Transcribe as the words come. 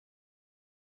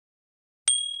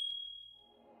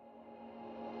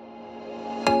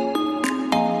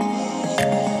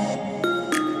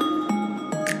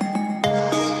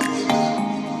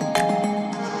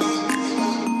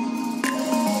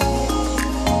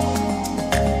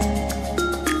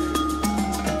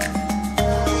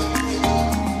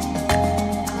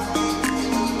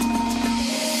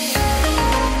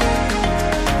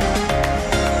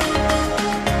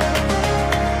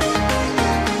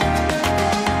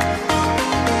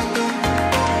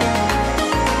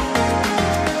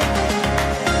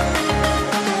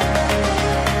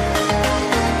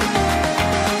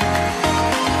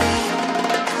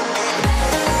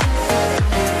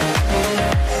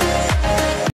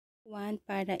paraan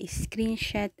para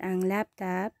screenshot ang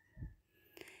laptop.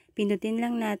 Pindutin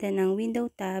lang natin ang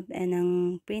window tab and ang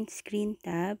print screen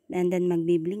tab and then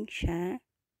magbi-blink siya.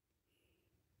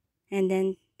 And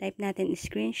then type natin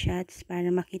screenshots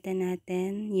para makita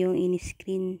natin yung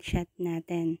in-screenshot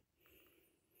natin.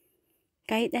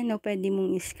 Kahit ano pwede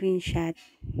mong screenshot.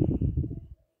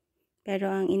 Pero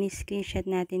ang in-screenshot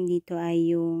natin dito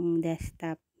ay yung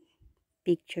desktop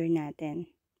picture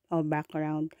natin o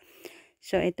background.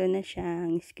 So ito na siya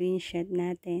ang screenshot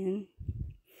natin.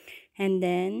 And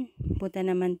then, punta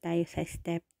naman tayo sa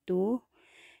step 2.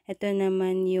 Ito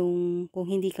naman yung, kung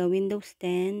hindi ka Windows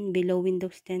 10, below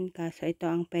Windows 10 ka, so ito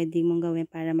ang pwede mong gawin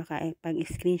para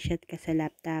makapag-screenshot ka sa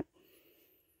laptop.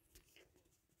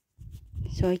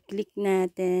 So, i-click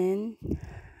natin,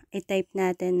 i-type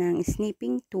natin ng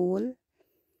snipping tool.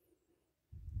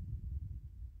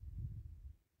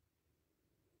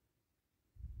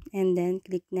 And then,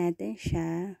 click natin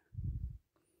siya.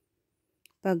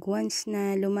 Pag once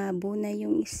na lumabo na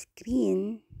yung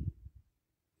screen,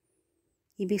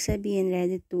 ibig sabihin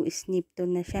ready to snip tool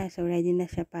na siya. So, ready na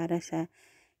siya para sa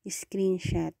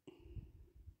screenshot.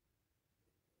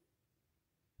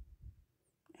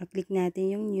 Click natin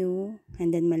yung new,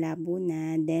 and then malabo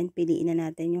na. Then, piliin na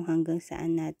natin yung hanggang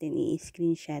saan natin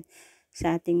i-screenshot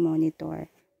sa ating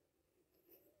monitor.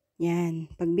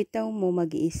 Yan. Pag bitaw mo,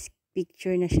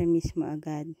 mag-i-picture na siya mismo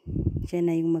agad. Siya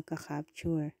na yung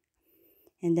magka-capture.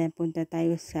 And then, punta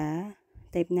tayo sa,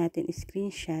 type natin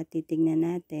screenshot, titignan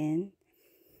natin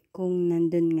kung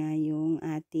nandun nga yung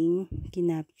ating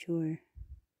kinapture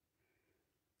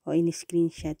o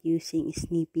in-screenshot using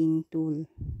snipping tool.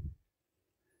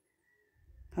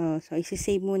 So,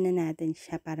 isi-save muna natin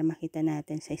siya para makita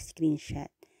natin sa screenshot.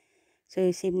 So,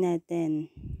 i-save natin.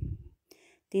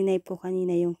 Tinype ko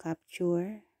kanina yung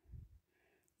capture,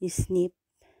 snip.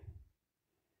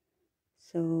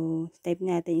 So, type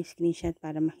natin yung screenshot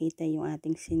para makita yung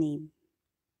ating sinave.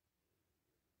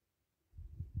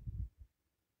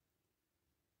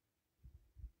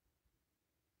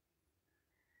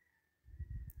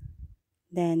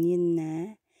 Then, yun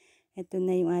na. Ito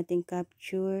na yung ating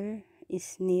capture,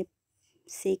 snip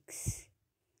 6.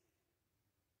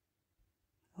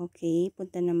 Okay,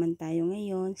 punta naman tayo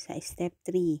ngayon sa step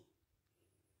 3.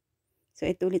 So,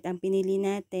 ito ulit ang pinili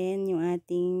natin, yung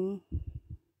ating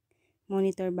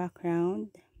monitor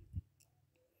background.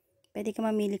 Pwede ka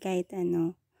mamili kahit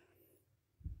ano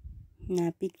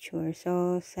na picture.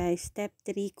 So, sa step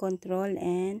 3, control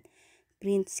and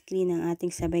print screen ang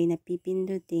ating sabay na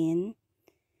pipindutin.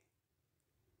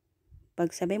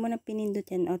 Pag sabay mo na pinindot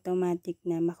yan, automatic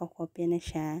na makokopya na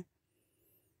siya.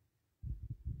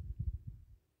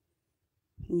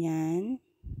 Yan.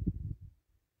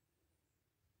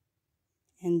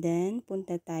 And then,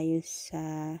 punta tayo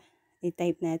sa,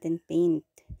 i-type natin paint.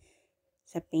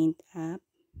 Sa paint app.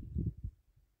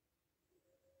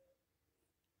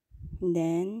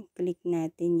 Then, click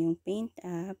natin yung paint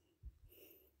app.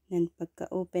 Then,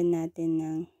 pagka-open natin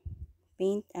ng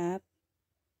paint app,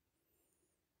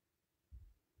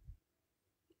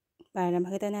 para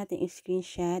makita natin yung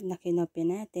screenshot na kinopya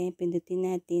natin, pindutin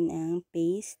natin ang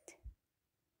paste.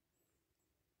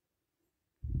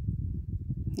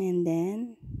 And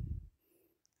then,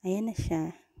 ayan na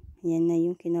siya. Ayan na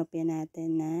yung kinopya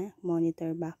natin na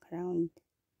monitor background.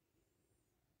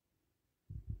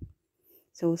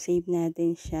 So, save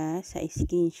natin siya sa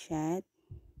screenshot.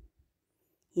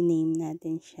 I-name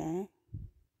natin siya.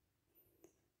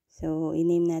 So,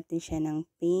 i-name natin siya ng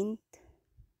paint.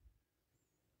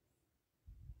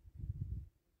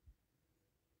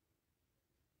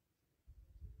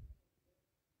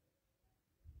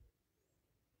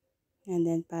 And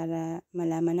then, para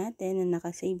malaman natin na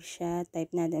nakasave siya,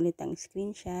 type natin ulit ang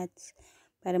screenshots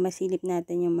para masilip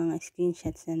natin yung mga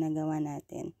screenshots na nagawa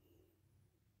natin.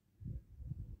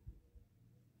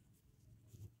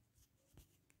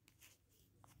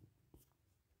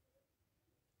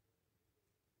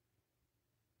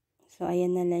 So,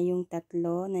 ayan na lang yung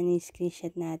tatlo na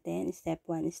ni-screenshot natin. Step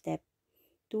 1, step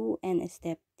 2, and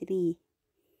step 3.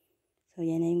 So,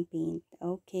 yan na yung paint.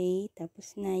 Okay,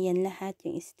 tapos na. Yan lahat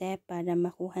yung step para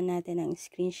makuha natin ang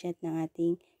screenshot ng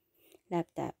ating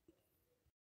laptop.